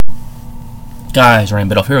Guys, Ryan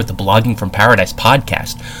Biddle here with the Blogging from Paradise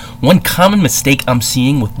podcast. One common mistake I'm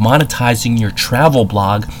seeing with monetizing your travel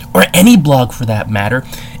blog, or any blog for that matter,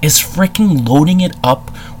 is freaking loading it up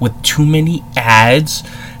with too many ads,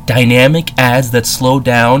 dynamic ads that slow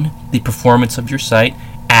down the performance of your site,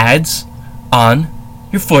 ads on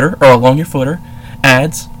your footer or along your footer,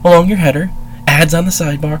 ads along your header, ads on the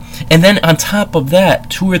sidebar, and then on top of that,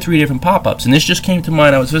 2 or 3 different pop-ups. And this just came to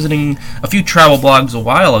mind. I was visiting a few travel blogs a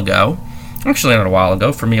while ago. Actually, not a while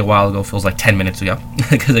ago. For me, a while ago feels like 10 minutes ago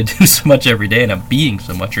because I do so much every day and I'm being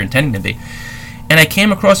so much or intending to be. And I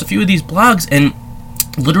came across a few of these blogs and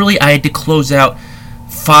literally I had to close out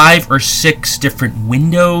 5 or 6 different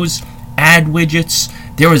windows, ad widgets.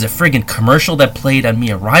 There was a friggin' commercial that played on me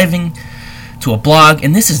arriving to a blog,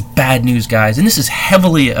 and this is bad news, guys, and this is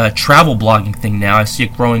heavily a travel blogging thing now. I see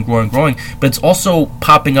it growing, but it's also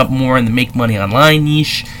popping up more in the make money online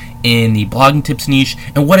niche, in the blogging tips niche,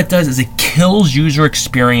 and what it does is it kills user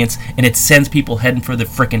experience and it sends people heading for the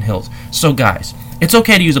frickin' hills. So guys, it's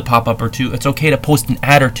okay to use a pop-up or two, it's okay to post an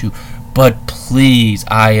ad or two, but please,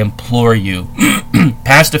 I implore you,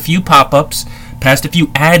 past a few pop-ups, past a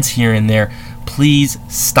few ads here and there, please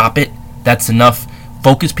stop it. That's enough.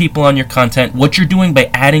 Focus people on your content. What you're doing by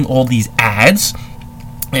adding all these ads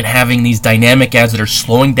and having these dynamic ads that are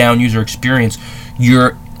slowing down user experience,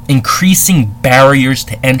 you're increasing barriers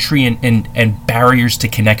to entry and barriers to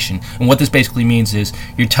connection. And what this basically means is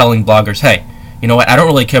you're telling bloggers, hey, you know what, I don't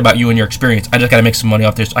really care about you and your experience. I just got to make some money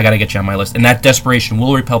off this. I got to get you on my list. And that desperation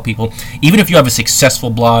will repel people. Even if you have a successful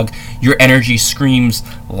blog, your energy screams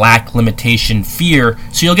lack, limitation, fear.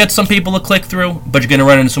 So you'll get some people to click through, but you're going to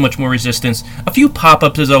run into so much more resistance. A few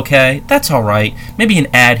pop-ups is okay. That's all right. Maybe an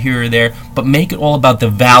ad here or there, but make it all about the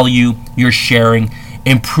value you're sharing,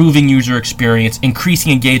 improving user experience,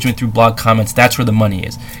 increasing engagement through blog comments. That's where the money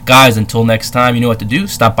is. Guys, until next time, you know what to do.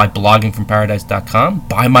 Stop by bloggingfromparadise.com,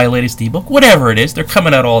 buy my latest ebook, whatever it is. They're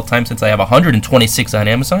coming out all the time since I have 126 on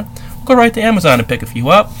Amazon. Go right to Amazon and pick a few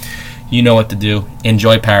up. You know what to do.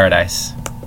 Enjoy paradise.